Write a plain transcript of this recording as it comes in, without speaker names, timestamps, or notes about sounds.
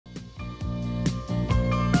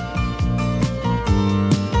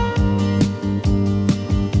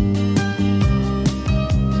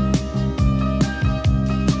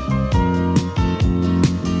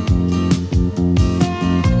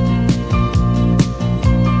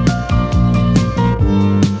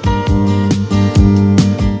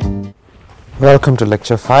Welcome to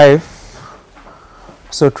lecture 5.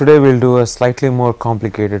 So today we will do a slightly more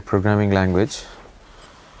complicated programming language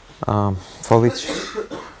for which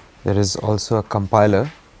there is also a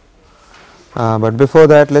compiler, but before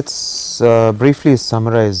that let us briefly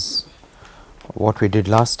summarize what we did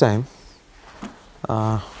last time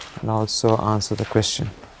and also answer the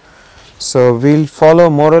question. So we will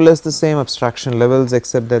follow more or less the same abstraction levels,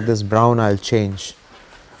 except that this brown I will change.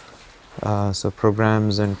 So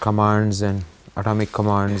programs and commands and atomic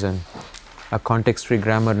commands and a context free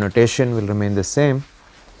grammar notation will remain the same.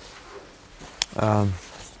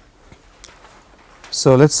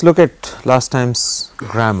 So let us look at last time's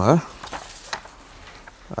grammar.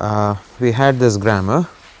 We had this grammar.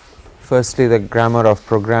 Firstly, the grammar of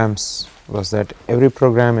programs was that every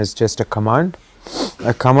program is just a command.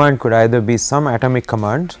 A command could either be some atomic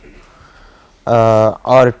command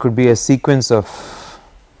or it could be a sequence of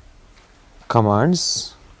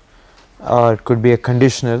commands, or it could be a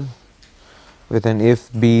conditional with an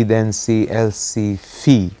if B then C else C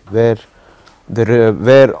phi,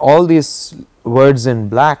 where all these words in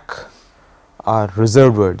black are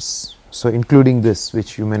reserved words. So including this,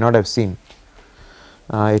 which you may not have seen,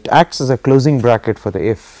 it acts as a closing bracket for the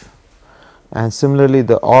if, and similarly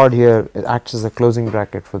the odd here, it acts as a closing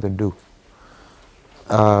bracket for the do.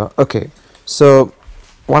 Okay, so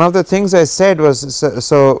one of the things I said was,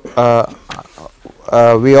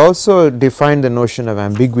 we also defined the notion of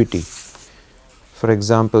ambiguity. For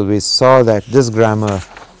example, we saw that this grammar,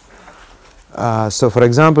 so for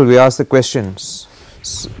example we asked the questions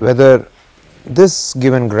whether this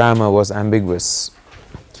given grammar was ambiguous.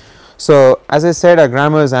 So as I said, a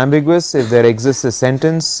grammar is ambiguous if there exists a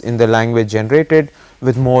sentence in the language generated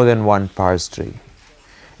with more than one parse tree.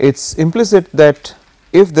 It is implicit that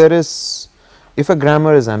if a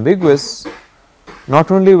grammar is ambiguous,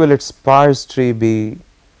 not only will its parse tree be,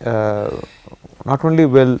 not only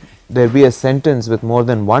will there be a sentence with more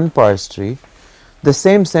than one parse tree, the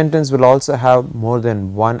same sentence will also have more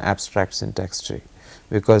than one abstract syntax tree,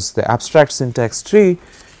 because the abstract syntax tree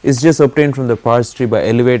is just obtained from the parse tree by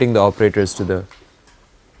elevating the operators to the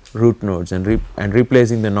root nodes and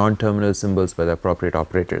replacing the non-terminal symbols by the appropriate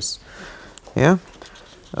operators. Yeah,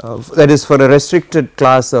 that is for a restricted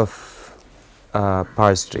class of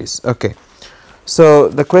parse trees. Okay. So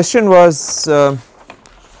the question was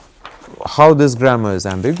how this grammar is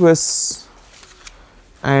ambiguous,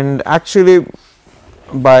 and actually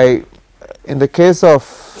in the case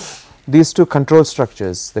of these two control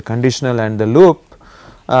structures, the conditional and the loop,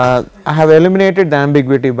 I have eliminated the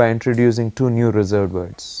ambiguity by introducing two new reserved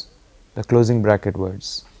words, the closing bracket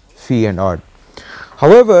words phi and odd.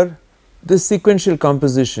 However, this sequential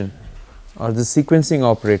composition or the sequencing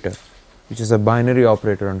operator, which is a binary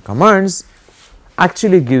operator on commands,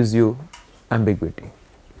 actually gives you ambiguity.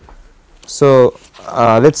 So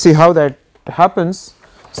let us see how that happens.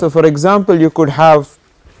 So for example, you could have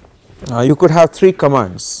three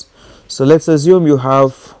commands. So let us assume you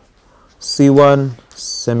have C1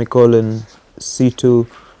 semicolon C2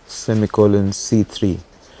 semicolon C3.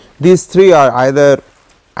 These three are either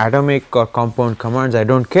atomic or compound commands, I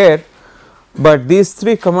do not care, but these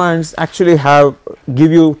three commands actually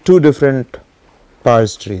give you two different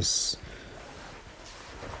parse trees.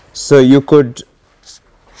 So you could,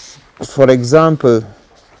 for example,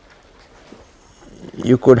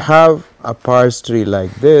 you could have a parse tree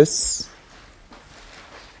like this,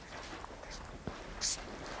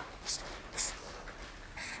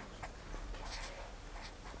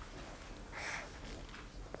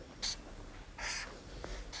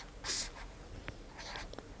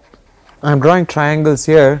 I am drawing triangles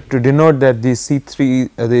here to denote that these C3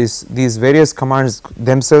 these various commands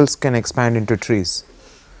themselves can expand into trees.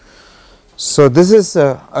 So this is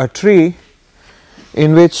a tree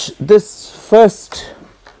in which this first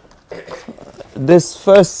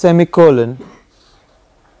semicolon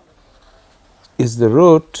is the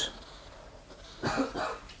root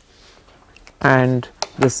and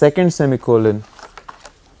the second semicolon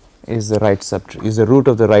is the right subtree, is the root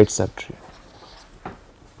of the right subtree,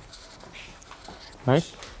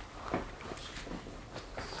 right.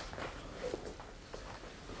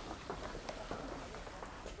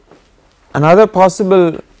 Another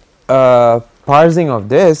possible parsing of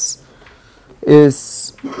this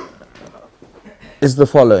is the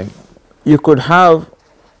following. You could have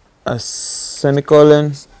a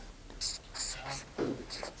semicolon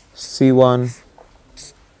C1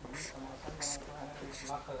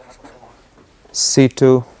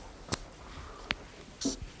 C2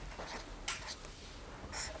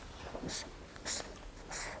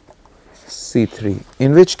 C3,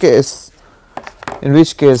 in which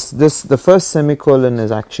case this the first semicolon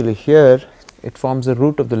is actually here it forms the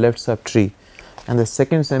root of the left subtree, and the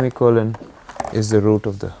second semicolon is the root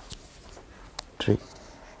of the tree.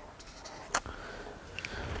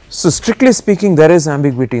 So, strictly speaking, there is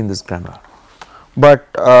ambiguity in this grammar, but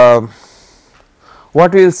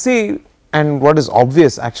what we will see, and what is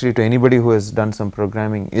obvious actually to anybody who has done some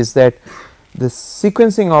programming, is that the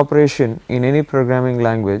sequencing operation in any programming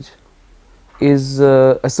language is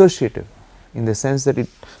associative, in the sense that it,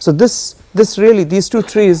 so this really, these two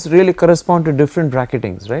trees really correspond to different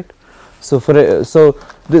bracketings, right. So,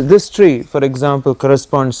 this tree, for example,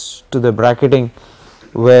 corresponds to the bracketing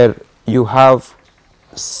where you have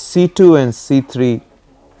C2 and C3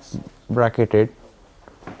 bracketed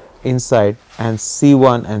inside and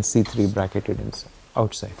C1 and C3 bracketed inside,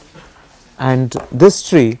 outside, and this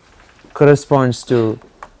tree corresponds to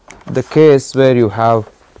the case where you have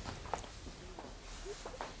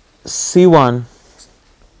C1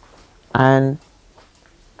 and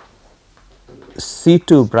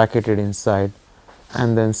C2 bracketed inside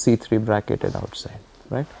and then C3 bracketed outside,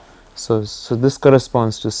 right. So, this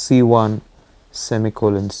corresponds to C1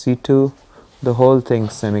 semicolon C2, the whole thing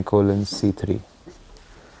semicolon C3,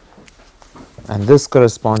 and this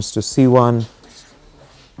corresponds to C1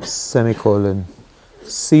 semicolon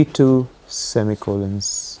C2 semicolon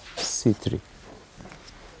C3,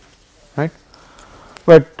 right.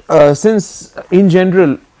 But since in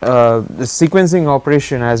general the sequencing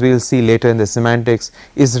operation, as we will see later in the semantics,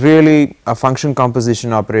 is really a function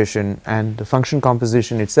composition operation, and the function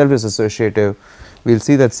composition itself is associative, we will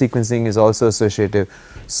see that sequencing is also associative.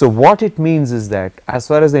 So, what it means is that as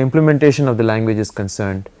far as the implementation of the language is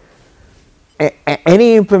concerned,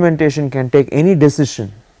 any implementation can take any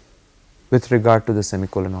decision with regard to the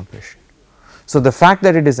semicolon operation. So, the fact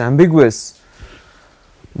that it is ambiguous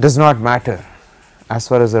does not matter as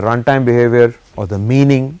far as the runtime behavior or the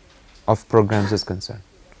meaning of programs is concerned.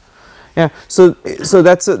 Yeah, so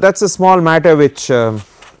that's a small matter which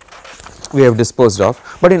we have disposed of,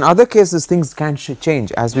 but in other cases things can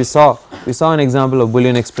change, as we saw an example of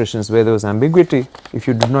Boolean expressions where there was ambiguity if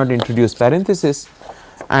you did not introduce parenthesis,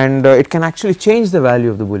 and it can actually change the value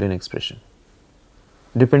of the Boolean expression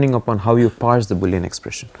depending upon how you parse the Boolean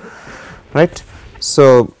expression, right.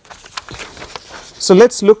 So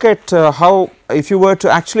let us look at how, if you were to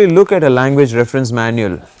actually look at a language reference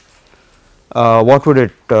manual, what would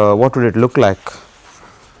it look like.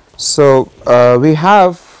 So we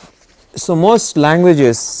have, so most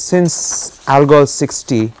languages since Algol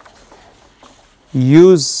 60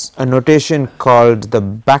 use a notation called the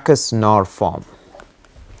Backus-Naur form.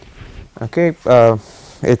 Okay,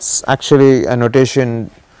 it is actually a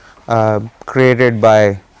notation created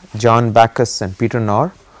by John Backus and Peter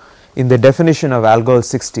Naur in the definition of Algol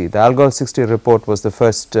 60. The Algol 60 report was the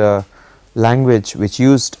first language which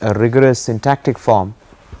used a rigorous syntactic form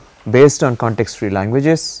based on context free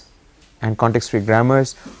languages and context free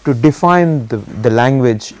grammars to define the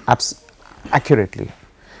language accurately.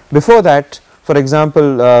 Before that, for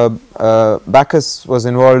example, Backus was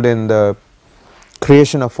involved in the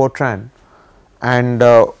creation of Fortran, and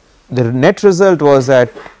the net result was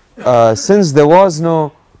that since there was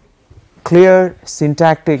no clear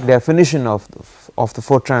syntactic definition of the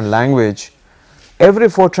Fortran language, every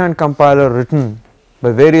Fortran compiler written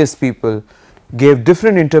by various people gave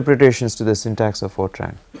different interpretations to the syntax of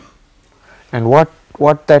Fortran, and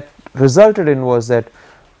what that resulted in was that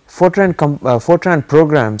Fortran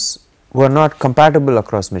programs were not compatible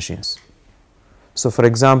across machines. So, for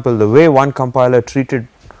example, the way one compiler treated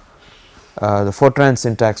the Fortran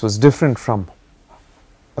syntax was different from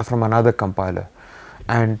another compiler,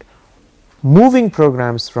 and moving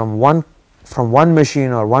programs from one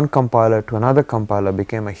machine or one compiler to another compiler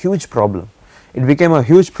became a huge problem. It became a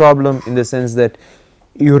huge problem in the sense that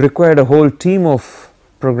you required a whole team of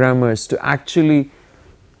programmers to actually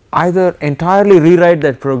either entirely rewrite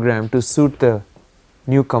that program to suit the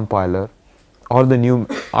new compiler or the new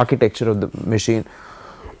architecture of the machine,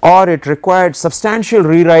 or it required substantial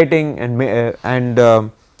rewriting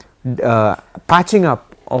and patching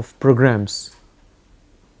up of programs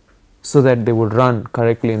so that they would run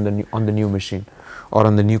correctly on the new machine or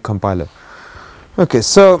on the new compiler. Okay,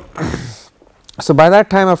 so by that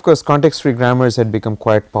time, of course, context free grammars had become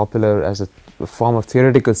quite popular as a form of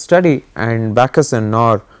theoretical study, and Backus and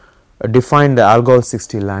Naur defined the Algol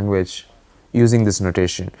 60 language using this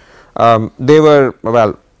notation. They were,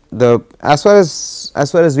 well, as far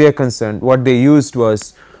as we are concerned, what they used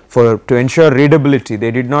was, to ensure readability,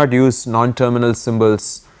 they did not use non-terminal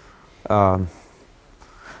symbols. I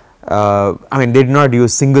mean, they did not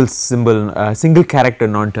use single character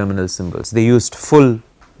non-terminal symbols. They used full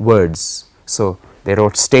words. So they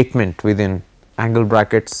wrote statement within angle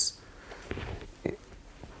brackets,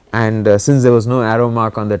 and since there was no arrow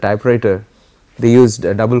mark on the typewriter, they used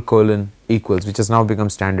a double colon equals, which has now become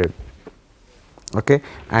standard. Okay,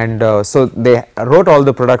 and so they wrote all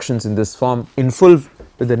the productions in this form in full,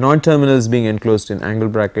 with the non-terminals being enclosed in angle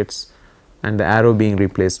brackets and the arrow being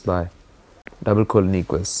replaced by double colon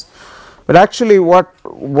equals. But actually what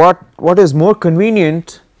is more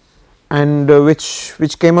convenient, and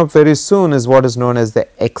which came up very soon, is what is known as the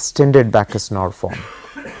extended Backus-Naur form.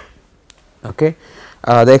 Okay,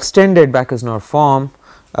 the extended Backus-Naur form,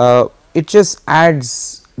 it just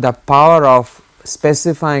adds the power of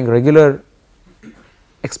specifying regular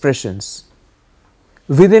expressions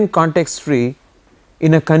within context free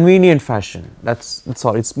in a convenient fashion. That's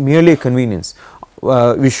all. It's merely a convenience.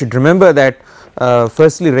 We should remember that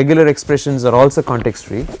firstly, regular expressions are also context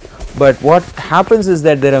free, but what happens is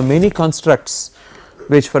that there are many constructs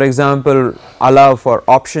which, for example, allow for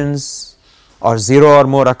options or 0 or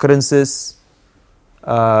more occurrences,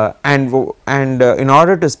 and in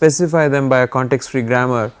order to specify them by a context free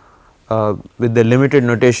grammar with the limited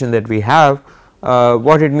notation that we have,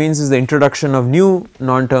 what it means is the introduction of new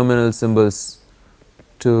non-terminal symbols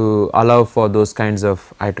to allow for those kinds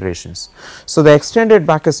of iterations. So, the extended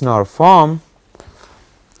Backus-Naur form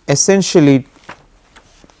essentially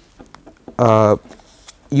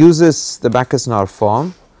uses the Backus-Naur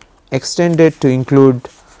form extended to include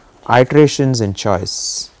iterations in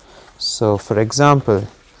choice. So, for example,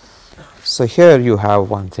 so here you have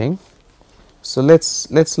one thing. So,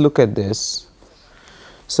 let's look at this.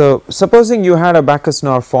 So, supposing you had a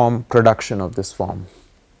Backus-Naur form production of this form,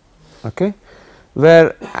 okay,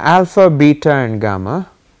 where alpha, beta and gamma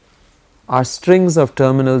are strings of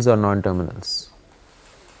terminals or non-terminals.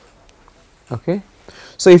 Okay.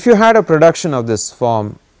 So, if you had a production of this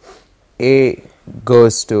form, A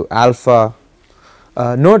goes to alpha,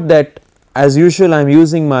 note that as usual I am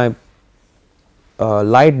using my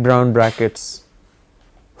light brown brackets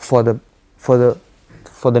for the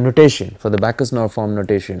notation, for the Backus-Naur form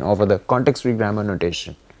notation or for the context free grammar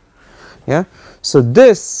notation. Yeah. So,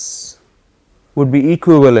 this would be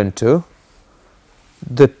equivalent to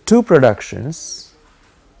the two productions,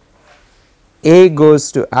 A goes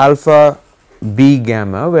to alpha, B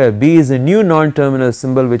gamma, where B is a new non-terminal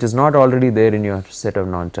symbol which is not already there in your set of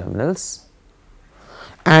non-terminals,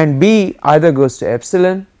 and B either goes to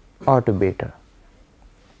epsilon or to beta,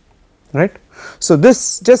 right. So,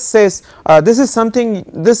 this just says this is something,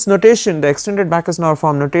 this notation, the extended Backus-Naur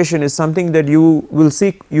form notation, is something that you will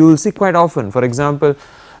see quite often. For example,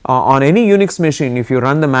 on any Unix machine, if you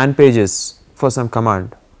run the man pages for some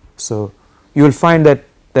command, so you will find that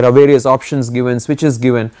there are various options given, switches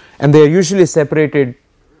given, and they are usually separated,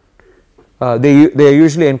 they are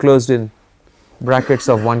usually enclosed in brackets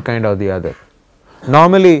of one kind or the other.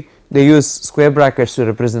 Normally they use square brackets to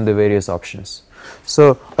represent the various options.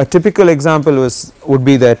 So, a typical example would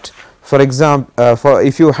be that, for example, for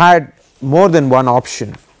if you had more than one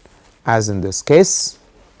option, as in this case,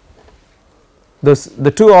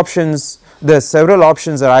 the two options, the several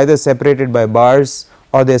options are either separated by bars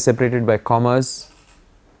or they are separated by commas,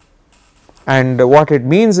 and what it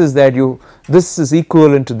means is that this is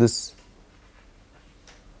equivalent to this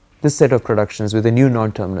set of productions with a new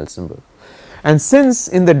non-terminal symbol. And since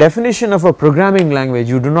in the definition of a programming language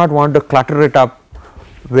you do not want to clutter it up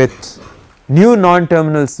with new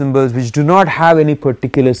non-terminal symbols which do not have any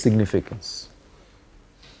particular significance,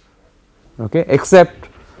 okay, except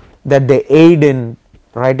that they aid in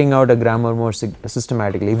writing out a grammar more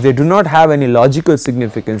systematically. If they do not have any logical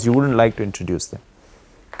significance, you would not like to introduce them,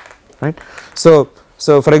 right. So,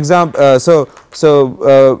 for example,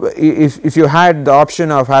 if you had the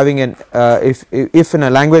option of having an if in a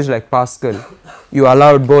language like Pascal you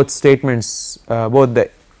allowed both statements, both the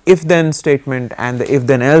if then statement and the if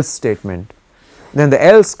then else statement, then the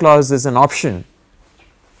else clause is an option,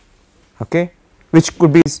 okay, which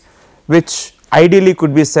ideally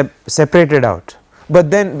could be separated out, but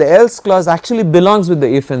then the else clause actually belongs with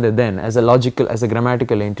the if and the then as a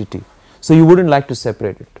grammatical entity. So, you would not like to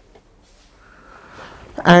separate it.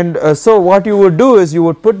 And so what you would do is you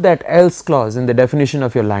would put that else clause in the definition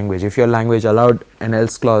of your language. If your language allowed an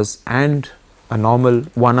else clause and a normal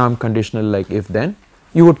one arm conditional like if then,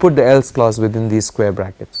 you would put the else clause within these square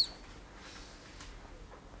brackets,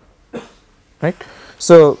 right.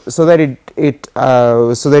 So that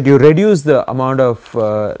you reduce the amount of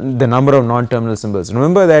the number of non-terminal symbols.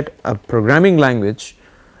 Remember that a programming language,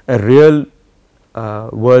 a real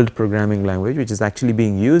world programming language which is actually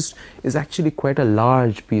being used, is actually quite a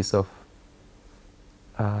large piece of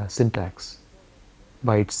syntax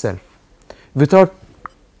by itself. Without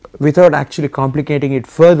actually complicating it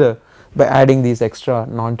further, by adding these extra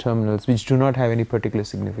non-terminals which do not have any particular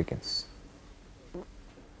significance.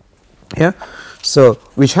 Yeah, so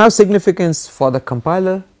which have significance for the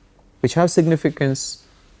compiler, which have significance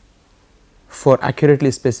for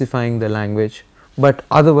accurately specifying the language, but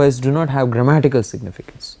otherwise do not have grammatical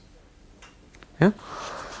significance. Yeah,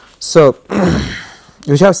 so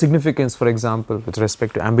which have significance, for example, with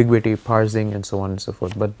respect to ambiguity, parsing, and so on and so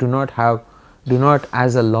forth, but do not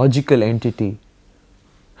as a logical entity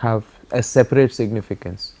have a separate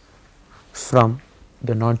significance from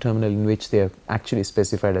the non-terminal in which they are actually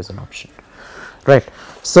specified as an option, right.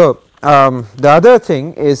 So the other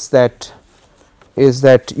thing is that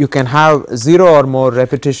you can have 0 or more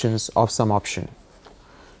repetitions of some option.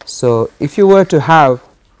 So if you were to have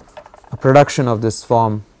a production of this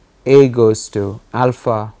form, A goes to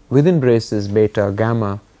alpha within braces beta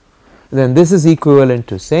gamma, then this is equivalent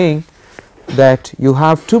to saying that you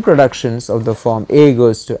have two productions of the form A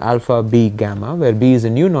goes to alpha B gamma, where B is a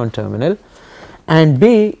new non-terminal, and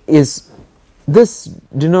B is, this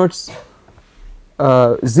denotes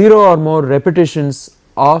 0 or more repetitions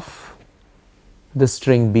of the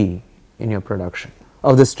string B in your production,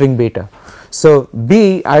 of the string beta. So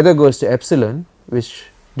B either goes to epsilon, which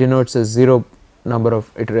denotes a 0 number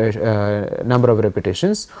of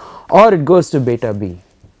repetitions, or it goes to beta B,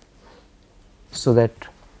 so that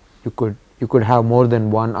you could have more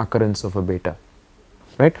than one occurrence of a beta,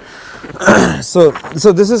 right. So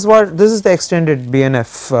this is the extended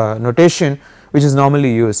BNF notation which is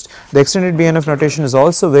normally used. The extended BNF notation is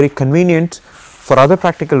also very convenient for other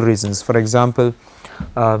practical reasons. For example,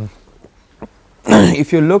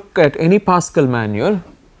 if you look at any Pascal manual,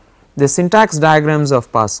 the syntax diagrams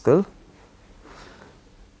of Pascal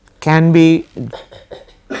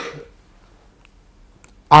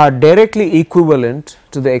are directly equivalent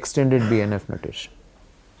to the extended BNF notation.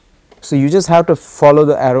 So you just have to follow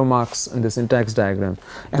the arrow marks in the syntax diagram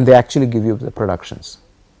and they actually give you the productions,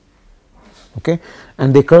 okay,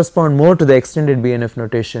 and they correspond more to the extended BNF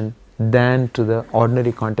notation than to the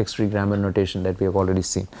ordinary context free grammar notation that we have already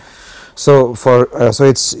seen. So for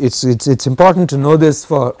it's important to know this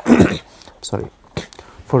for sorry,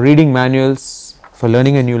 for reading manuals, for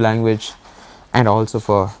learning a new language, and also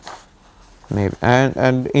for maybe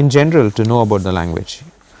and in general to know about the language,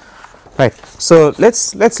 right. So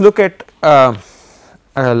let's look at a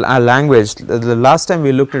language. The last time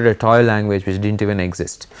we looked at a toy language which didn't even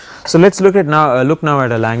exist. So let's look now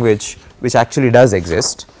at a language which actually does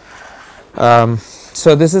exist.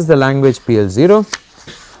 So this is the language PL0.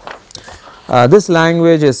 This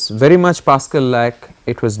language is very much Pascal like.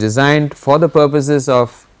 It was designed for the purposes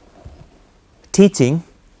of teaching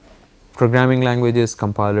programming languages,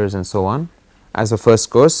 compilers, and so on, as a first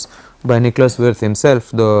course by Nicholas Wirth himself,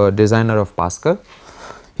 the designer of Pascal.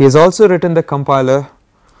 He has also written the compiler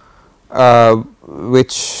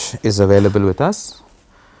which is available with us.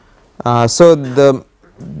 So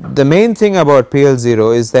the main thing about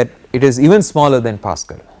PL0 is that it is even smaller than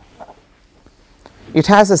Pascal. It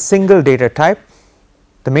has a single data type.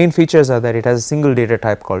 The main features are that it has a single data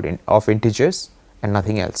type called of integers and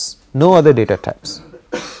nothing else, no other data types.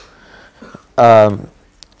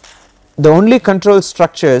 The only control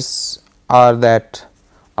structures are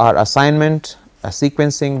assignment, a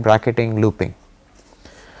sequencing, bracketing, looping,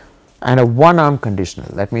 and a one arm conditional.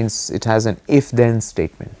 That means it has an if then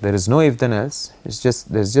statement. There is no if then else,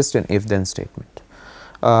 there is just an if then statement.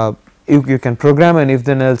 You can program an if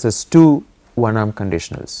then else as two one arm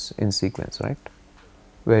conditionals in sequence, right,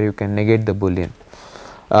 where you can negate the boolean.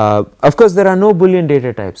 Of course, there are no boolean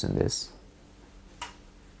data types in this.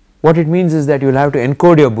 What it means is that you will have to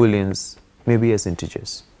encode your booleans maybe as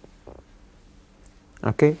integers,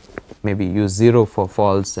 okay, maybe use 0 for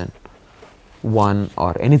false and 1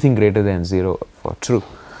 or anything greater than 0 for true,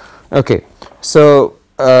 okay. So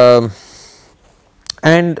but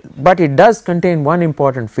it does contain one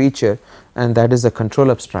important feature, and that is the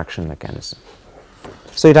control abstraction mechanism.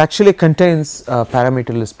 So it actually contains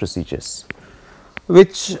parameterless procedures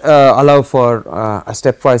which allow for a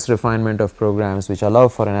stepwise refinement of programs, which allow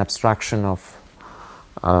for an abstraction of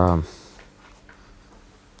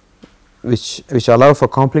which allow for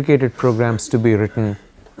complicated programs to be written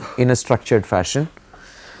in a structured fashion,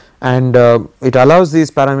 and it allows these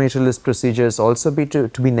parameterless procedures also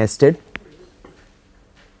to be nested,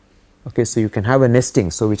 okay. So you can have a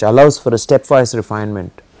nesting, so which allows for a stepwise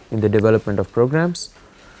refinement in the development of programs.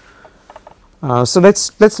 So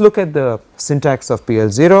let's look at the syntax of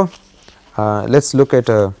PL0. Let's look at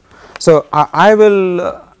so I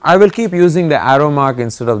will keep using the arrow mark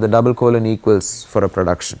instead of the double colon equals for a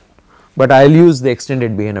production, but I will use the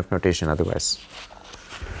extended BNF notation otherwise.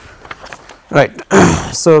 Right.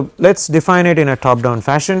 So, let us define it in a top down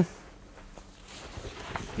fashion.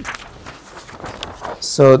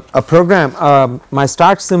 So, a program, my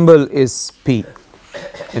start symbol is P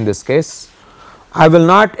in this case. I will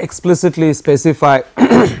not explicitly specify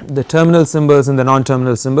the terminal symbols and the non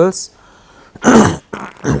terminal symbols. I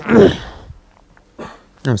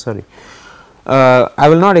am sorry. I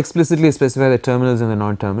will not explicitly specify the terminals and the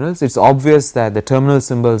non terminals. It is obvious that the terminal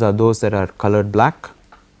symbols are those that are colored black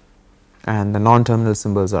and the non terminal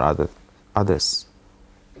symbols are others.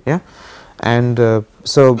 Yeah. And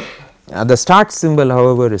so, the start symbol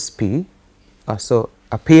however is P. So,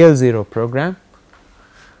 a PL0 program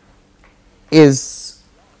is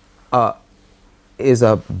a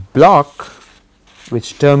block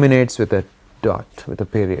which terminates with a dot, with a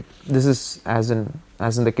period. This is as in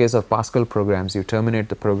the case of Pascal programs, you terminate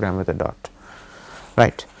the program with a dot,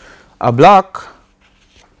 right. A block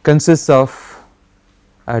consists of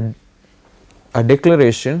a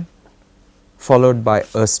declaration followed by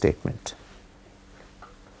a statement.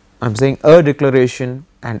 I am saying a declaration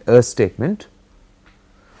and a statement,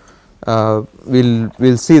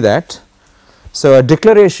 we'll see that. So, a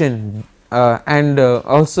declaration and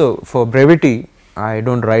also for brevity I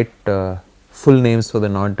do not write full names for the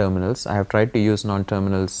non terminals. I have tried to use non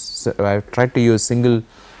terminals, I have tried to use single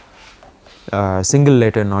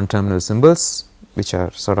letter non terminal symbols which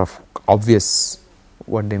are sort of obvious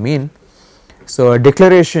what they mean. So, a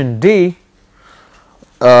declaration D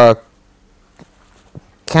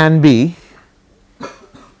can be,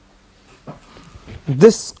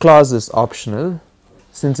 this clause is optional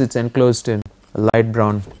since it is enclosed in light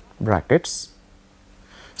brown brackets.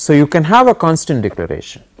 So, you can have a constant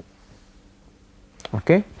declaration,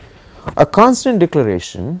 okay. A constant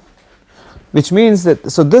declaration which means that,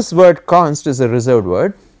 so this word const is a reserved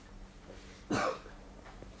word,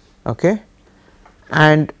 okay,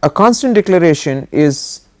 and a constant declaration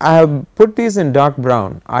is, I have put these in dark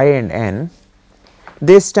brown I and N,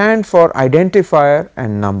 they stand for identifier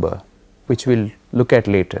and number which we will look at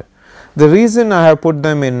later. The reason I have put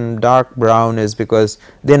them in dark brown is because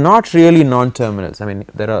they are not really non terminals. I mean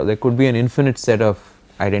there could be an infinite set of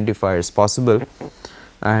identifiers possible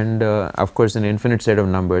and of course an infinite set of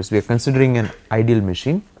numbers. We are considering an ideal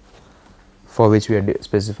machine for which we are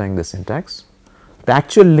specifying the syntax. The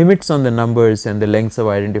actual limits on the numbers and the lengths of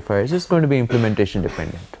identifiers is going to be implementation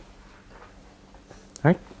dependent,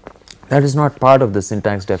 right. That is not part of the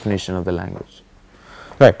syntax definition of the language,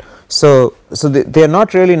 right. So, they are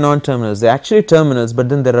not really non terminals, they are actually terminals, but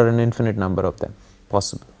then there are an infinite number of them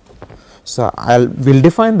possible. So, we'll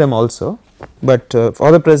define them also, but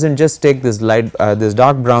for the present just take this this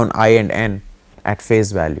dark brown I and N at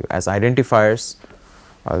face value as identifiers,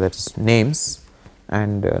 that is names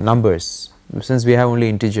and numbers. Since we have only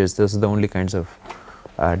integers, those are the only kinds of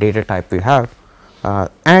data type we have,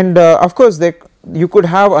 and of course you could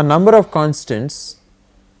have a number of constants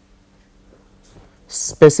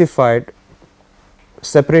specified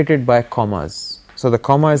separated by commas. So, the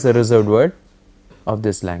comma is a reserved word of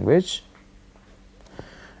this language,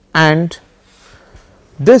 and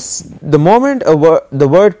this, the moment the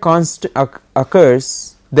word constant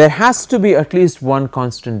occurs, there has to be at least one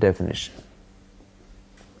constant definition,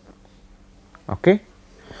 okay.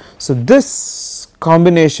 So, this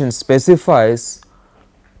combination specifies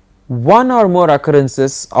one or more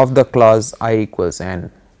occurrences of the clause I equals n.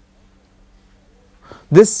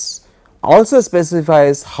 This also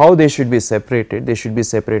specifies how they should be separated, they should be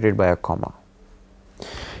separated by a comma.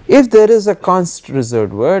 If there is a const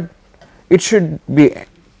reserved word, it should be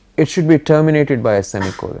terminated by a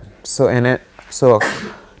semicolon. So,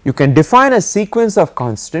 you can define a sequence of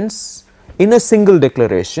constants in a single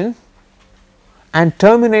declaration and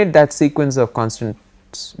terminate that sequence of constants,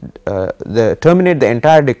 terminate the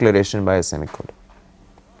entire declaration by a semicolon.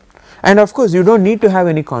 And of course, you do not need to have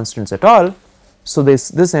any constants at all. So,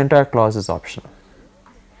 this entire clause is optional,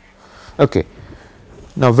 okay.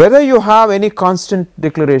 Now, whether you have any constant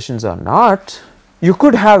declarations or not, you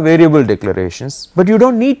could have variable declarations, but you do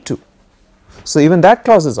not need to. So, even that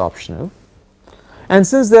clause is optional, and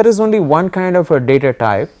since there is only one kind of a data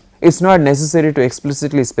type, it is not necessary to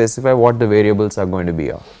explicitly specify what the variables are going to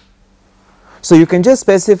be of. So, you can just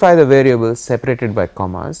specify the variables separated by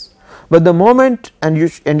commas, but the moment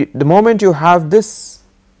the moment you have this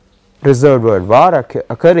reserved word var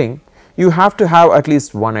occurring, you have to have at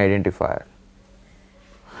least one identifier.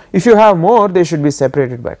 If you have more, they should be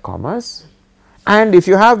separated by commas, and if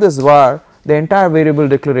you have this var, the entire variable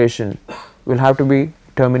declaration will have to be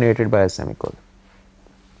terminated by a semicolon.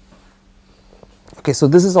 Okay, so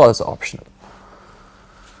this is also optional.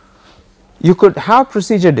 You could have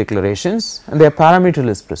procedure declarations and they are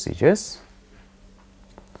parameterless procedures.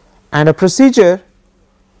 and a procedure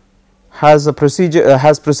has procedure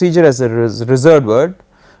as a reserved word,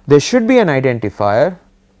 there should be an identifier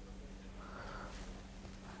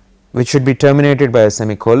which should be terminated by a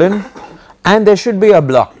semicolon, and there should be a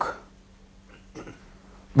block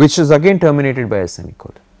which is again terminated by a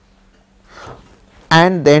semicolon,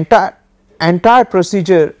 and the entire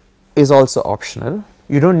procedure is also optional.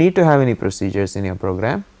 You do not need to have any procedures in your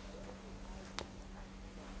program,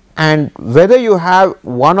 and whether you have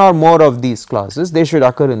one or more of these clauses, they should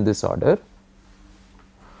occur in this order,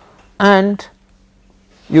 and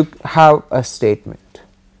you have a statement.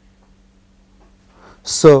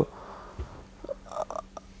 So,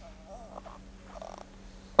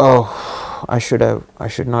 I should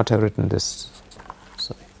not have written this.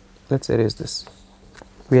 Sorry, let us erase this.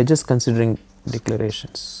 We are just considering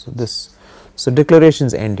declarations. So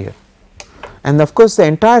declarations end here, and of course the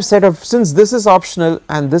entire set of, since this is optional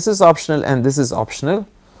and this is optional and this is optional,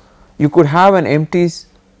 you could have an empty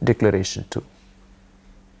declaration too.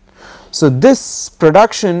 So this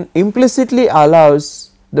production implicitly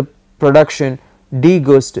allows the production d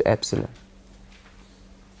goes to epsilon.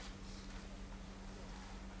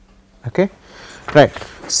 Okay, right.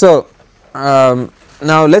 So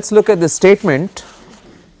now let us look at the statement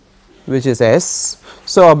which is S.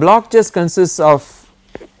 So a block just consists of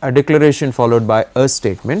a declaration followed by a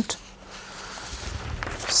statement.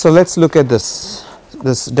 So let us look at this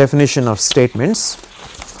definition of statements.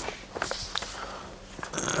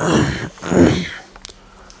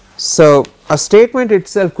 So a statement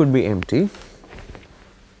itself could be empty,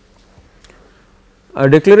 a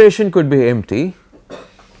declaration could be empty,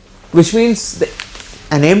 which means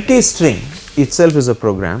an empty string itself is a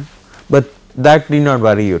program, but that need not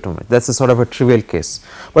worry you too much, that is a sort of a trivial case,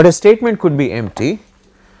 but a statement could be empty.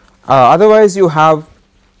 Otherwise you have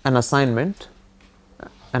an assignment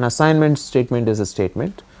statement is a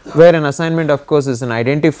statement, where an assignment of course is an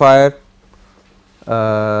identifier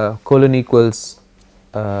colon equals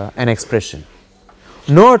an expression.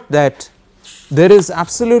 Note that there is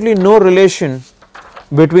absolutely no relation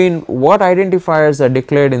between what identifiers are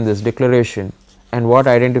declared in this declaration and what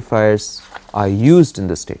identifiers are used in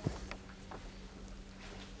the statement.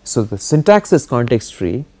 So the syntax is context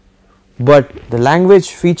free, but the language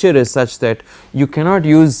feature is such that you cannot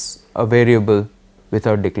use a variable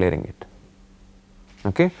without declaring it.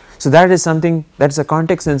 Okay. So that is something, that is a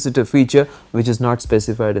context sensitive feature which is not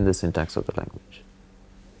specified in the syntax of the language.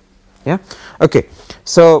 Yeah. Okay.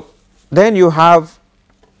 So then you have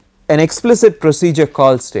an explicit procedure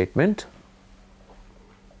call statement.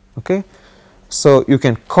 Okay. So you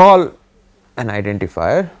can call an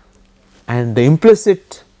identifier, and the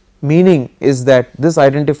implicit meaning is that this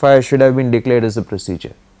identifier should have been declared as a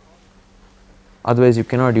procedure, otherwise you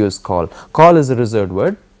cannot use call. Call is a reserved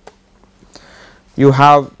word. You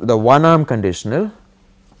have the one arm conditional,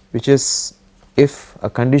 which is if a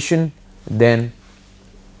condition then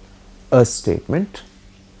a statement.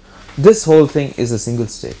 This whole thing is a single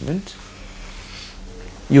statement.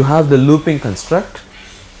 You have the looping construct,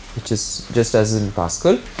 which is just as in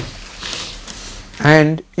Pascal,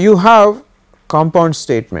 and you have compound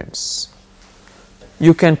statements.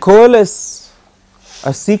 You can coalesce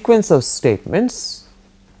a sequence of statements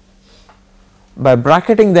by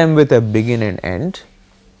bracketing them with a begin and end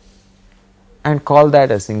and call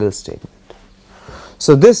that a single statement.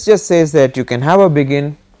 So this just says that you can have a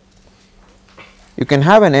begin, you can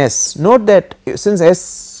have an S. Note that since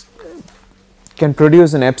S can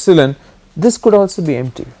produce an epsilon, this could also be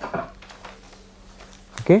empty.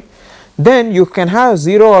 Okay. Then you can have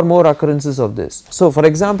 0 or more occurrences of this. So for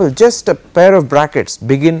example, just a pair of brackets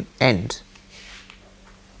begin end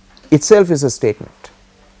itself is a statement.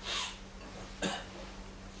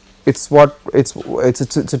 It's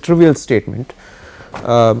a trivial statement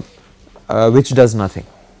which does nothing.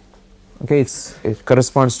 Okay, it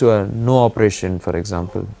corresponds to a no operation, for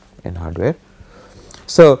example, in hardware.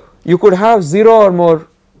 So you could have 0 or more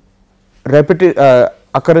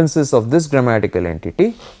occurrences of this grammatical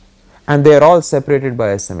entity, and they are all separated by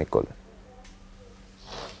a semicolon,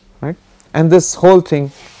 right, and this whole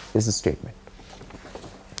thing is a statement,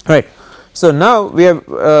 right. So now we have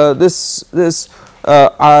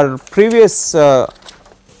our previous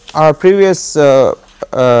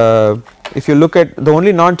if you look at the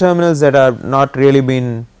only non-terminals that are not really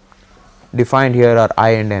been defined here are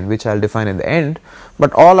I and N, which I will define in the end,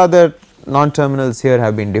 but all other non-terminals here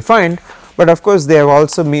have been defined, but of course they have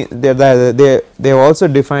also they have also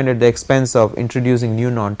defined at the expense of introducing new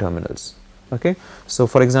non-terminals. Okay. So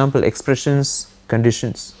for example, expressions,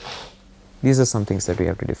 conditions, these are some things that we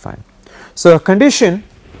have to define. So a condition,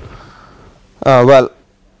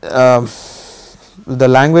 the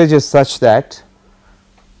language is such that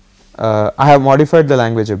I have modified the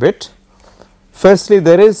language a bit. Firstly,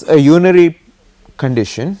 there is a unary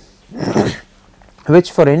condition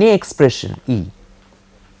which for any expression E,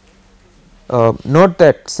 note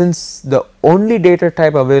that since the only data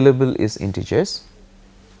type available is integers,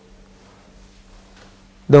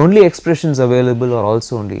 the only expressions available are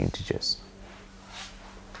also only integers.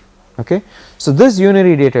 Okay. So, this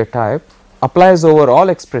unary data type applies over all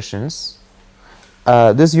expressions,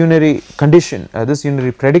 this unary condition, this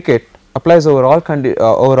unary predicate applies over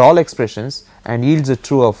all expressions and yields a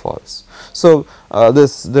true or false. So,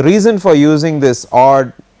 the reason for using this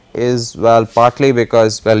odd is, well, partly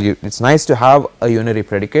because, well, it is nice to have a unary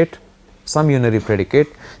predicate, some unary predicate.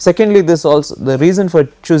 Secondly, this also, the reason for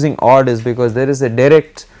choosing odd is because there is a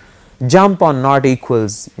direct jump on not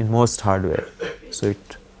equals in most hardware.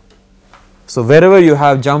 So wherever you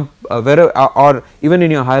have jump, wherever or even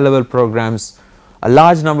in your high level programs, a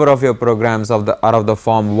large number of your programs are of the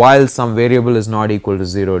form while some variable is not equal to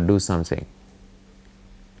 0, do something.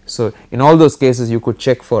 So in all those cases you could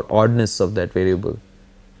check for oddness of that variable,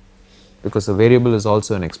 because a variable is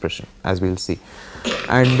also an expression, as we will see,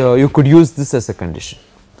 and you could use this as a condition.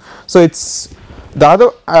 So it is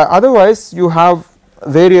the otherwise you have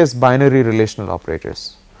various binary relational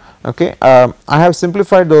operators. Okay. I have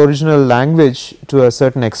simplified the original language to a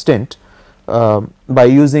certain extent by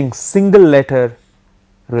using single letter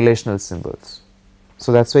relational symbols.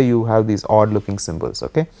 So that is why you have these odd looking symbols.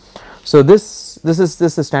 Okay. So this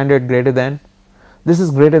is standard greater than, this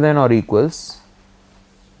is greater than or equals,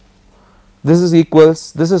 this is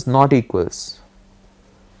equals, this is not equals.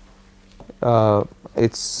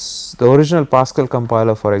 It's the original Pascal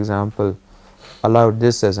compiler, for example, allowed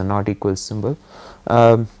this as a not equals symbol.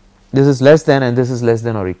 This is less than and this is less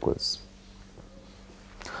than or equals.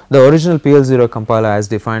 The original PL0 compiler as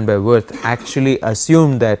defined by Wirth actually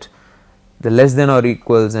assumed that the less than or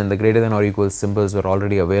equals and the greater than or equals symbols were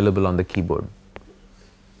already available on the keyboard,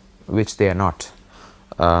 which they are not.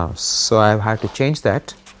 So I have had to change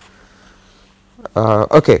that.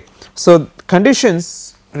 Okay. So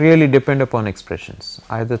conditions really depend upon expressions,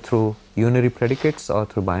 either through unary predicates or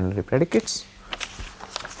through binary predicates.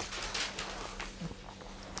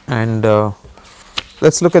 And let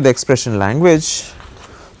us look at the expression language.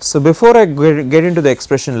 So before I get into the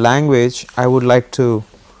expression language, I would like to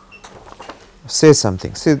say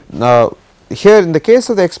something. See, here in the case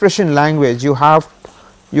of the expression language, you have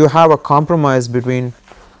a compromise between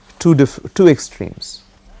two extremes.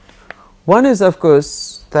 One is, of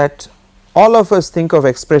course, that all of us think of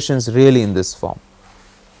expressions really in this form.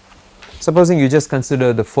 Supposing you just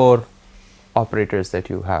consider the 4 operators that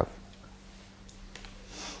you have: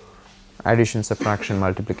 addition, subtraction,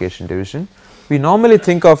 multiplication, division. We normally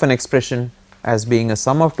think of an expression as being a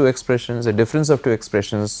sum of 2 expressions, a difference of 2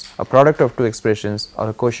 expressions, a product of 2 expressions, or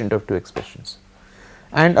a quotient of 2 expressions,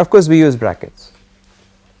 and of course we use brackets.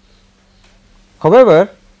 However,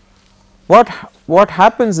 what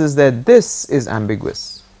happens is that this is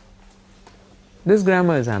ambiguous. This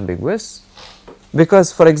grammar is ambiguous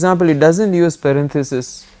because, for example, it does not use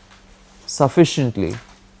parenthesis sufficiently.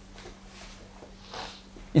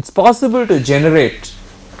 It is possible to generate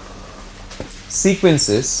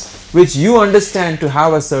sequences which you understand to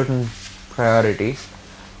have a certain priority,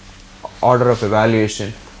 order of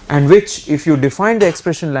evaluation, and which, if you define the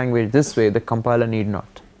expression language this way, the compiler need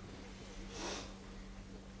not.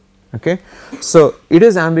 Okay. So it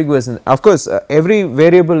is ambiguous, and of course every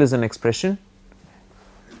variable is an expression,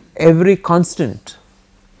 every constant,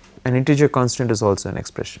 an integer constant, is also an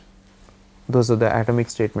expression. Those are the atomic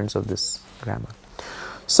statements of this grammar.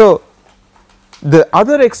 So the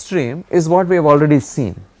other extreme is what we have already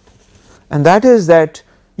seen, and that is that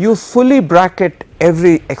you fully bracket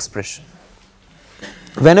every expression.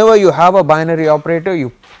 Whenever you have a binary operator,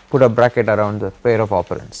 you put a bracket around the pair of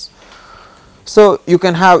operands. So you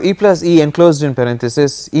can have E plus E enclosed in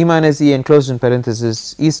parenthesis, E minus E enclosed in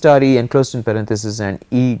parenthesis, E star E enclosed in parenthesis, and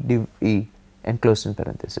E div E enclosed in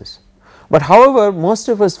parenthesis. But however, most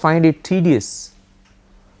of us find it tedious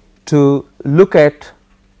to look at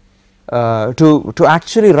to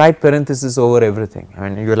actually write parentheses over everything. I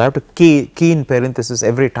mean, you will have to key in parentheses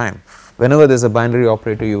every time. Whenever there is a binary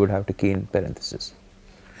operator, you would have to key in parentheses.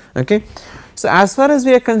 Okay. So as far as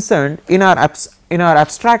we are concerned, in our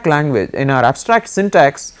abstract language, in our abstract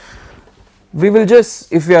syntax, we will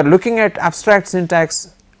just, if we are looking at abstract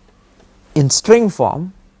syntax in string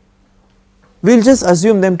form, we will just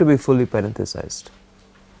assume them to be fully parenthesized.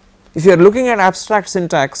 If you are looking at abstract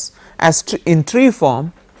syntax as in tree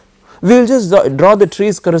form, we will just draw the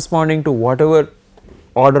trees corresponding to whatever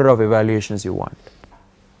order of evaluations we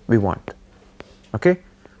want. okay,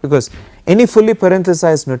 because any fully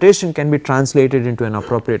parenthesized notation can be translated into an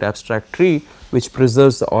appropriate abstract tree which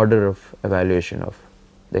preserves the order of evaluation of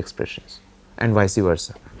the expressions and vice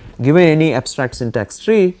versa. Given any abstract syntax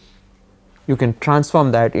tree, you can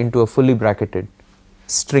transform that into a fully bracketed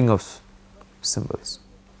string of symbols,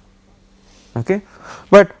 okay.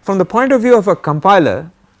 But from the point of view of a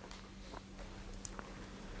compiler,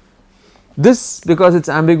 this, because it is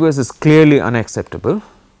ambiguous, is clearly unacceptable.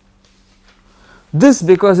 This,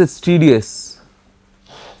 because it is tedious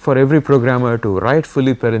for every programmer to write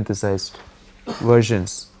fully parenthesized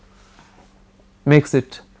versions, makes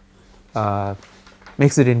it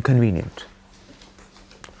inconvenient.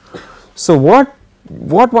 So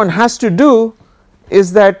what one has to do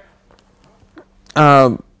is that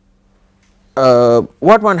one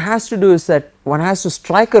has to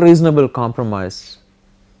strike a reasonable compromise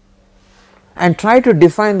and try to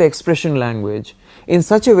define the expression language in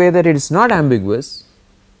such a way that it is not ambiguous,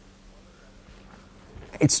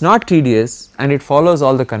 it is not tedious, and it follows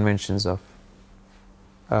all the conventions of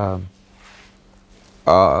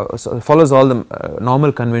follows all the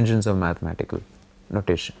normal conventions of mathematical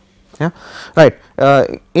notation. Yeah, right.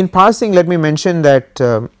 In passing, let me mention that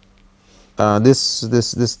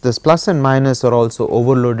this plus and minus are also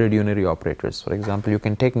overloaded unary operators. For example, you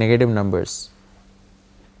can take negative numbers,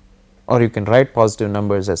 or you can write positive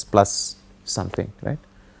numbers as plus something, right.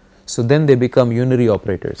 So then they become unary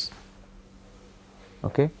operators,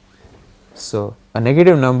 okay. So a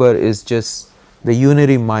negative number is just the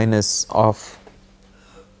unary minus of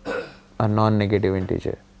a non-negative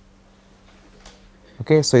integer,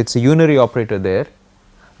 okay. So it is a unary operator there,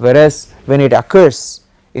 whereas when it occurs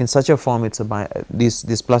in such a form, it is a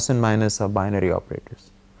these plus and minus are binary operators,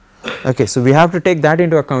 okay. So we have to take that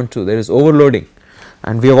into account too. There is overloading,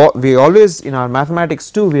 and we always, in our mathematics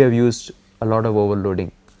too, we have used a lot of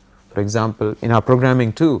overloading. For example, in our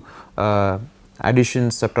programming too, addition,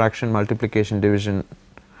 subtraction, multiplication, division,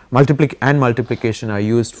 and multiplication are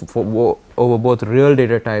used for over both real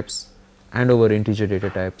data types and over integer data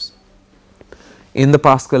types. In the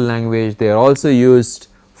Pascal language, they are also used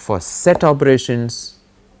for set operations,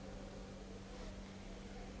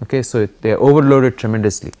 okay. So they are overloaded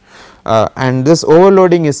tremendously, and this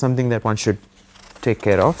overloading is something that one should take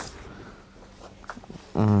care of.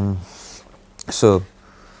 So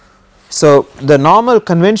the normal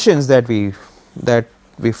conventions that we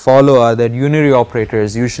follow are that unary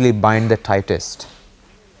operators usually bind the tightest,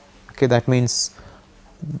 okay. That means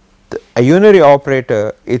a unary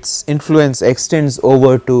operator, its influence extends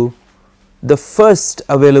over to the first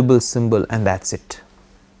available symbol, and that is it,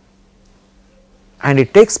 and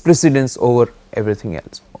it takes precedence over everything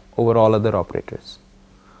else, over all other operators,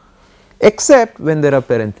 except when there are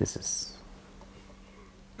parentheses,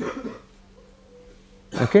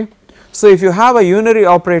 okay. So if you have a unary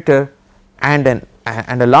operator and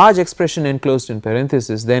a large expression enclosed in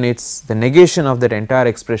parentheses, then it is the negation of that entire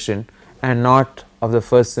expression and not of the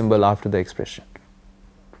first symbol after the expression,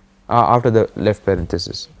 after the left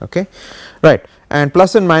parenthesis, okay, right. And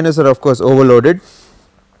plus and minus are of course overloaded,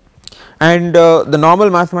 and the normal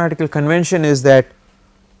mathematical convention is that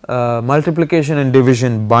multiplication and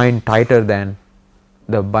division bind tighter than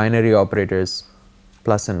the binary operators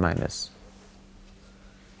plus and minus,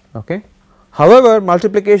 okay. However,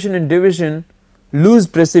 multiplication and division lose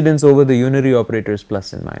precedence over the unary operators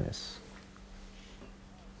plus and minus.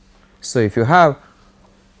 So if you have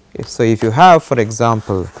for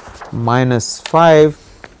example minus 5,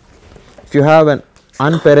 if you have an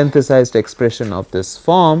unparenthesized expression of this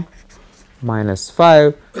form minus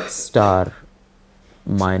 5 star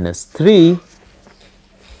minus 3,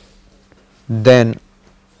 then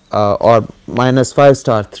or minus 5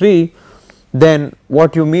 star 3, then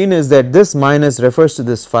what you mean is that this minus refers to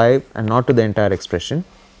this 5 and not to the entire expression,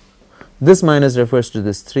 this minus refers to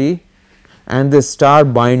this 3, and this star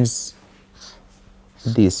binds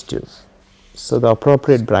these two. So the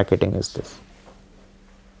appropriate bracketing is this,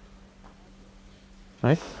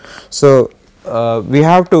 right. So we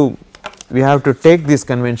have to take these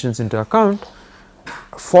conventions into account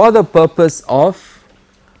for the purpose of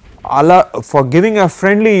for giving a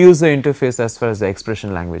friendly user interface as far as the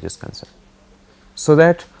expression language is concerned, so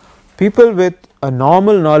that people with a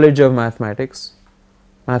normal knowledge of mathematics,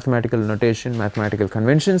 mathematical notation, mathematical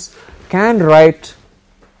conventions can write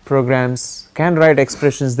programs, can write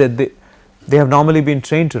expressions that they have normally been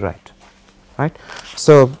trained to write, right.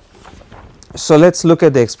 So let us look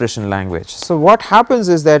at the expression language. So what happens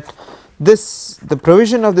is that the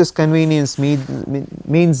provision of this convenience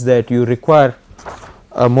means that you require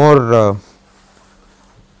a more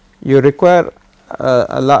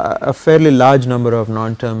a fairly large number of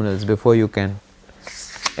non-terminals before you can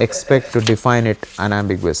expect to define it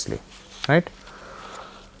unambiguously, right.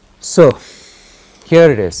 So,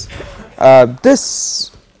 here it is.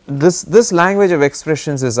 This language of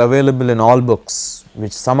expressions is available in all books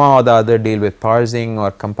which somehow or the other deal with parsing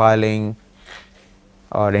or compiling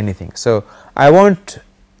or anything. So, I won't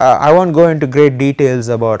go into great details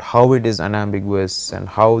about how it is unambiguous and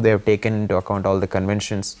how they have taken into account all the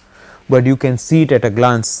conventions, but you can see it at a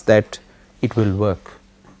glance that it will work,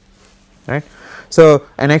 right. So,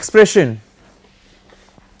 an expression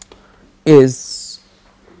is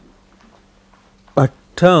a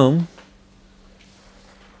term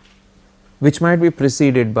which might be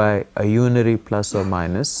preceded by a unary plus or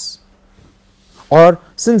minus, or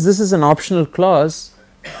since this is an optional clause,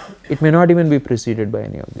 it may not even be preceded by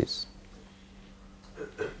any of these.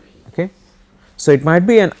 Okay. So, it might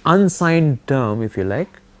be an unsigned term if you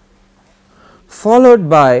like, followed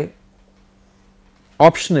by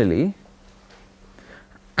optionally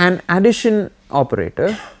an addition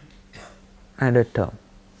operator and a term.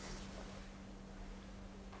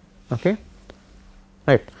 Okay.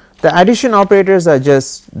 Right. The addition operators are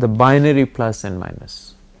just the binary plus and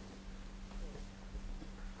minus.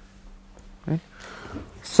 Right.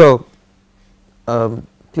 So,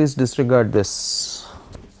 please disregard this.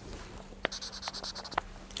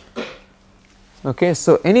 Okay.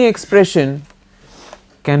 So, any expression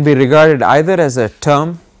can be regarded either as a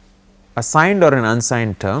term, a signed or an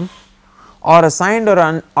unsigned term, or a signed or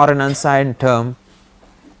an unsigned term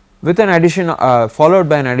with an addition followed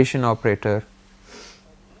by an addition operator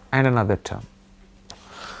and another term.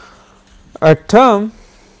 A term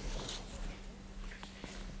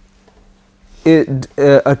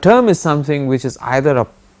is something which is either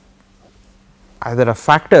a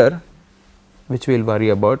factor, which we will worry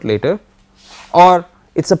about later, or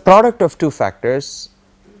it is a product of two factors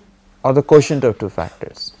or the quotient of two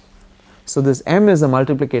factors. So, this M is a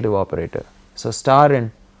multiplicative operator. So, star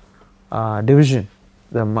and division,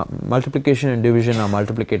 the multiplication and division are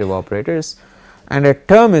multiplicative operators, and a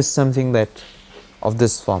term is something that of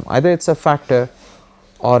this form, either it is a factor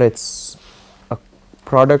or it is a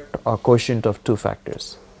product or quotient of two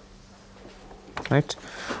factors, right.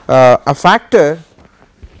 A factor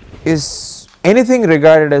is anything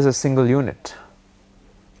regarded as a single unit,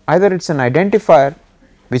 either it is an identifier,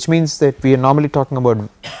 which means that we are normally talking about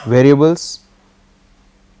variables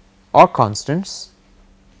or constants,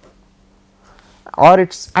 or it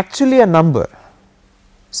is actually a number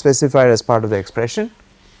specified as part of the expression,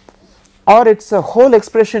 or it is a whole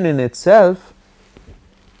expression in itself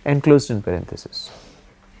enclosed in parenthesis,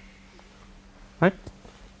 right.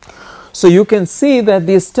 So, you can see that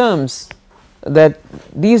these terms, that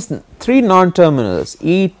these three non-terminals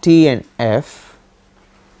E, T and F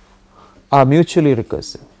are mutually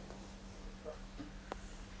recursive,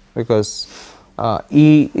 because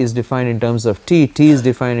E is defined in terms of T, T is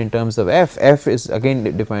defined in terms of F, F is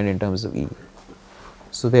again defined in terms of E.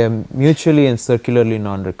 So, they are mutually and circularly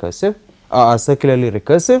non-recursive, circularly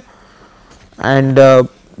recursive, and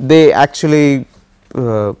they actually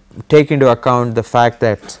take into account the fact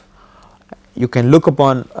that you can look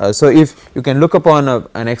upon, so if you can look upon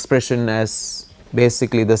an expression as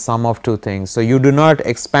basically the sum of two things. So, you do not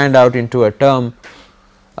expand out into a term.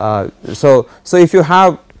 So if you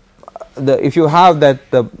have that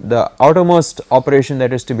the outermost operation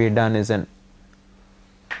that is to be done is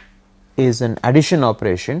an addition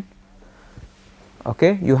operation,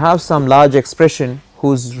 okay, you have some large expression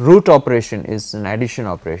whose root operation is an addition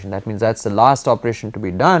operation, that means that is the last operation to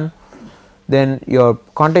be done, then your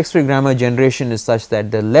context free grammar generation is such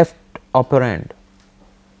that the left operand,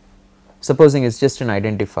 supposing it is just an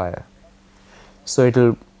identifier, so it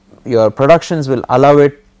will, your productions will allow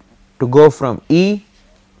it to go from E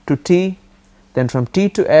to T, then from T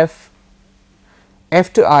to F,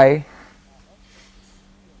 F to I,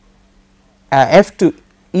 F to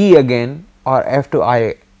E again, or F to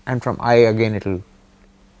I, and from I again it will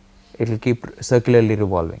keep circularly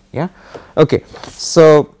revolving. Yeah. Okay.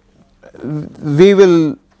 So, we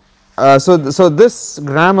will so this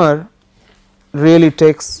grammar really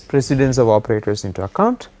takes precedence of operators into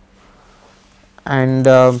account, and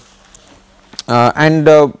the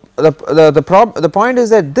point is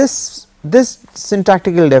that this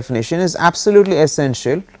syntactical definition is absolutely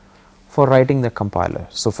essential for writing the compiler.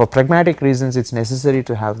 So, for pragmatic reasons it is necessary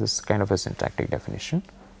to have this kind of a syntactic definition,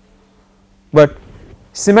 but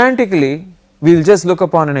semantically we will just look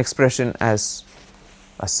upon an expression as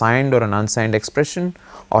a signed or an unsigned expression,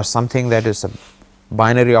 or something that is a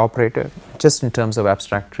binary operator just in terms of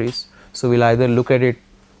abstract trees. So, we will either look at it,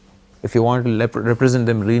 if you want to represent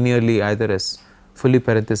them linearly, either as fully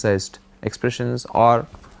parenthesized expressions or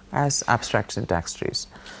as abstract syntax trees.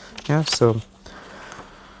 Yeah. So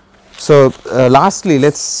lastly,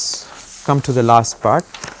 let us come to the last part,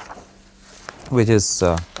 which is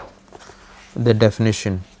the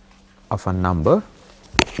definition of a number.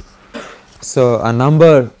 So, a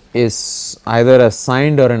number is either a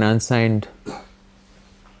signed or an unsigned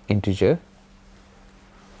integer.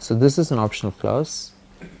 So, this is an optional clause,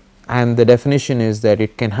 and the definition is that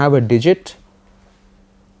it can have a digit,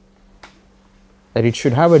 that it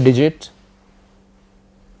should have a digit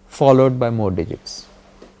followed by more digits.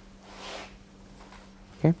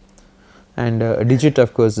 Okay. And a digit,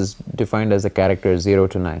 of course, is defined as a character 0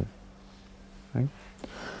 to 9. Right.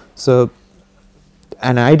 So,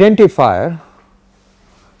 an identifier,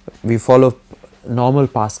 we follow normal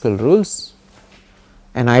Pascal rules.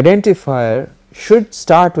 An identifier should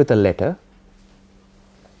start with a letter.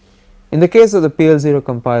 In the case of the PL0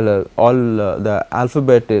 compiler, all the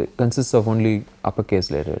alphabet consists of only uppercase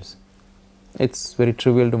letters. It is very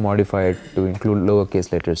trivial to modify it to include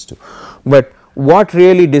lowercase letters too. But what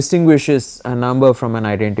really distinguishes a number from an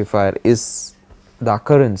identifier is the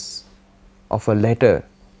occurrence of a letter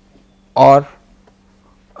or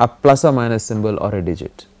a plus or minus symbol or a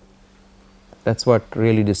digit. That is what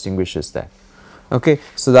really distinguishes that. Okay.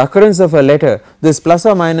 So, the occurrence of a letter, this plus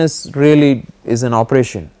or minus really is an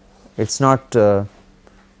operation. It is not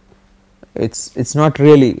it's not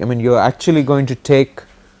really, I mean, you are actually going to take,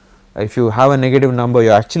 if you have a negative number,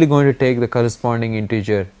 you are actually going to take the corresponding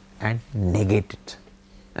integer and negate it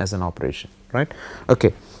as an operation, right.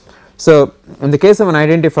 Okay. So, in the case of an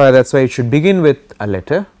identifier, that is why it should begin with a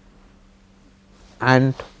letter,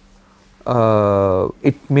 and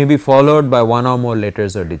it may be followed by one or more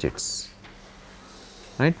letters or digits,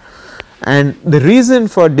 right. And the reason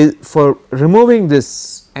for removing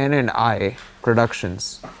this n and I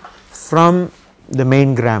productions from the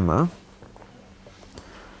main grammar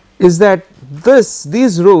is that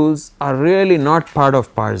these rules are really not part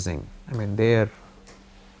of parsing. I mean, they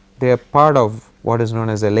are part of what is known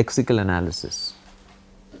as a lexical analysis.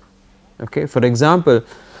 Okay. For example,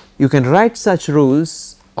 you can write such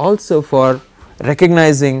rules also for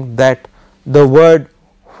recognizing that the word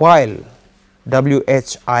while,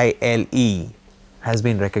 WHILE, has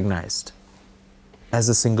been recognized as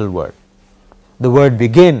a single word. The word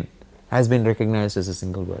begin has been recognized as a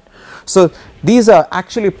single word. So, these are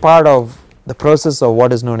actually part of the process of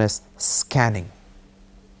what is known as scanning,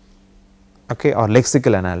 okay, or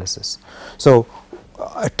lexical analysis. So,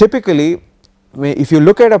 typically if you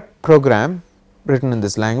look at a program written in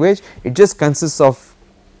this language, it just consists of,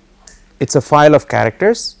 it is a file of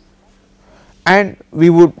characters, and we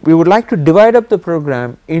would like to divide up the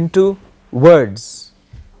program into words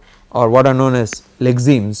or what are known as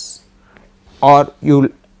lexemes, or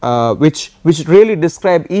you which really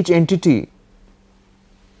describe each entity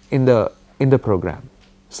in the program.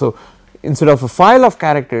 So, instead of a file of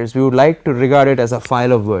characters, we would like to regard it as a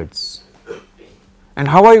file of words. And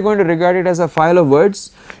how are you going to regard it as a file of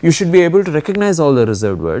words? You should be able to recognize all the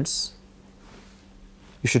reserved words.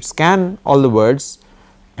 You should scan all the words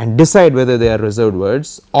and decide whether they are reserved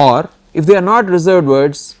words, or if they are not reserved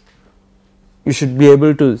words, you should be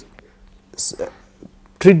able to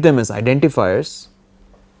treat them as identifiers,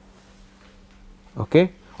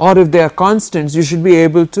 okay, or if they are constants, you should be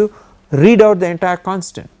able to read out the entire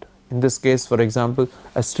constant. In this case, for example,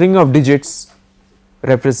 a string of digits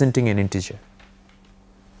representing an integer,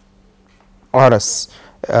 or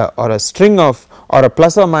a string of, or a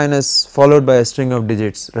plus or minus followed by a string of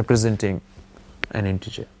digits representing an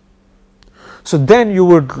integer. So, then you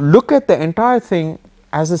would look at the entire thing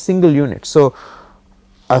as a single unit. So,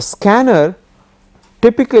 a scanner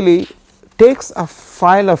typically takes a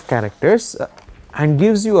file of characters and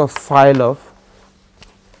gives you a file of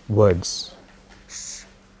words,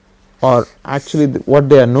 or actually what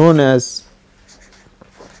they are known as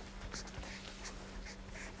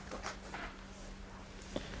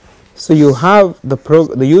So, you have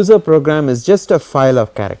the user program is just a file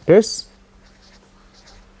of characters,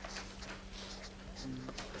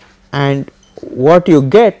 and what you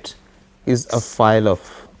get is a file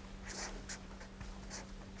of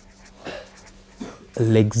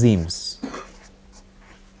lexemes.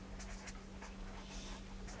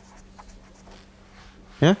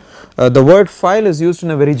 Yeah. The word file is used in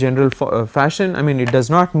a very general fashion. I mean, it does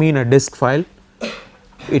not mean a disk file,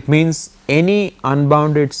 it means any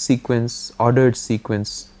unbounded sequence, ordered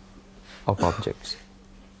sequence of objects.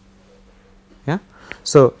 Yeah.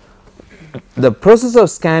 So, the process of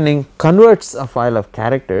scanning converts a file of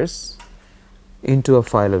characters into a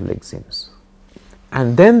file of lexemes,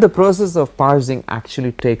 and then the process of parsing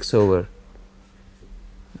actually takes over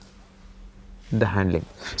the handling.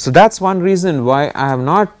 So that is one reason why I have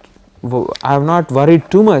not worried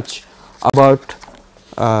too much about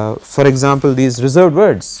for example these reserved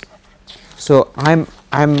words. So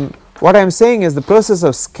what I am saying is the process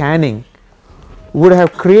of scanning would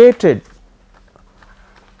have created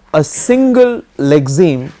a single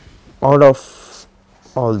lexeme out of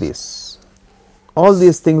all these. All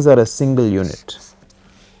these things are a single unit.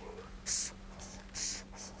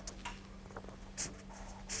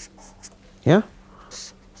 Yeah,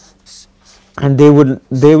 and they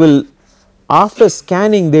will after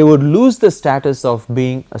scanning they would lose the status of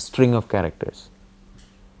being a string of characters.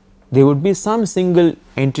 There would be some single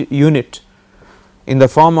unit in the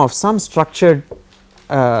form of some structured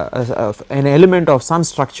an element of some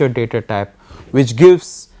structured data type which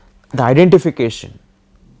gives the identification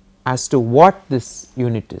as to what this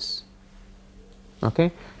unit is.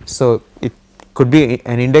 Okay. So, it could be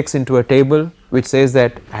an index into a table which says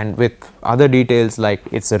that, and with other details like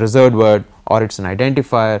it is a reserved word or it is an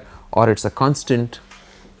identifier or it is a constant,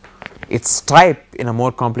 its type in a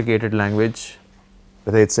more complicated language,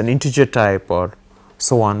 whether it is an integer type or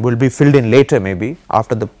so on, will be filled in later maybe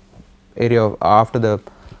after the area of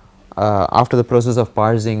after the process of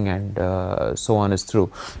parsing and so on is through.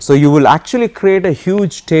 So, you will actually create a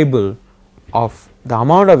huge table of the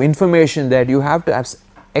amount of information that you have to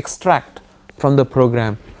extract from the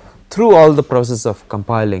program through all the process of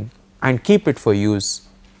compiling and keep it for use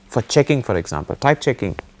for checking, for example type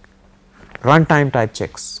checking, runtime type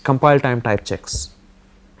checks, compile time type checks,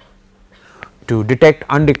 to detect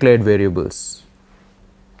undeclared variables,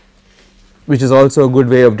 which is also a good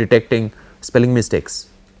way of detecting spelling mistakes,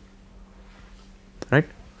 right.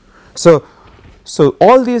 So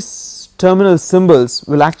all these terminal symbols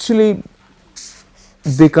will actually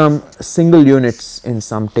become single units in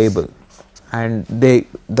some table, and the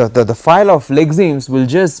file of lexemes will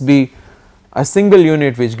just be a single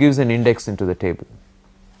unit which gives an index into the table.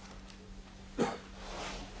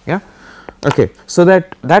 Yeah. Okay. So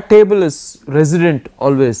that table is resident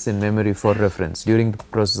always in memory for reference during the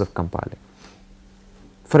process of compiling.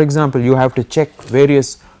 For example, you have to check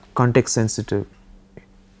various context sensitive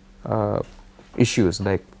issues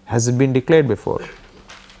like has it been declared before,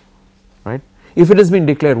 right. If it has been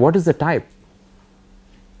declared, what is the type?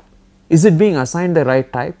 Is it being assigned the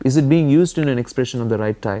right type? Is it being used in an expression of the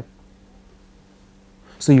right type?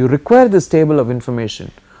 So, you require this table of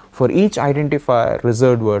information for each identifier,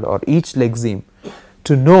 reserved word or each lexeme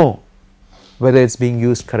to know whether it is being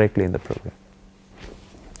used correctly in the program,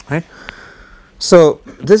 right. So,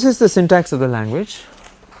 this is the syntax of the language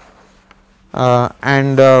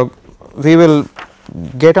and we will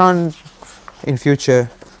get on in future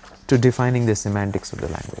to defining the semantics of the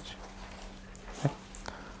language. Okay.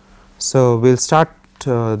 So, we will start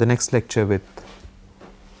the next lecture with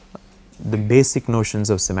the basic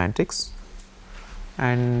notions of semantics,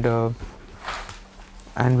 and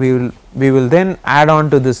we will then add on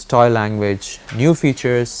to this toy language new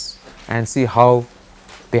features and see how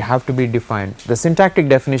they have to be defined. The syntactic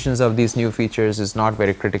definitions of these new features is not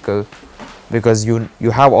very critical because you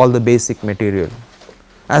have all the basic material.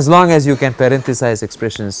 As long as you can parenthesize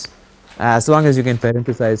expressions, as long as you can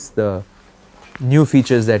parenthesize the new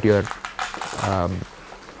features that you are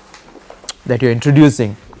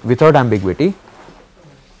introducing without ambiguity,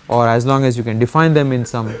 or as long as you can define them in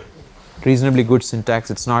some reasonably good syntax,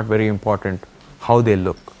 it is not very important how they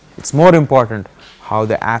look. It is more important how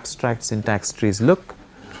the abstract syntax trees look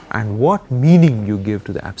and what meaning you give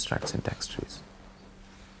to the abstract syntax trees.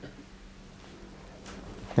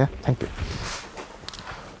 Yeah, thank you.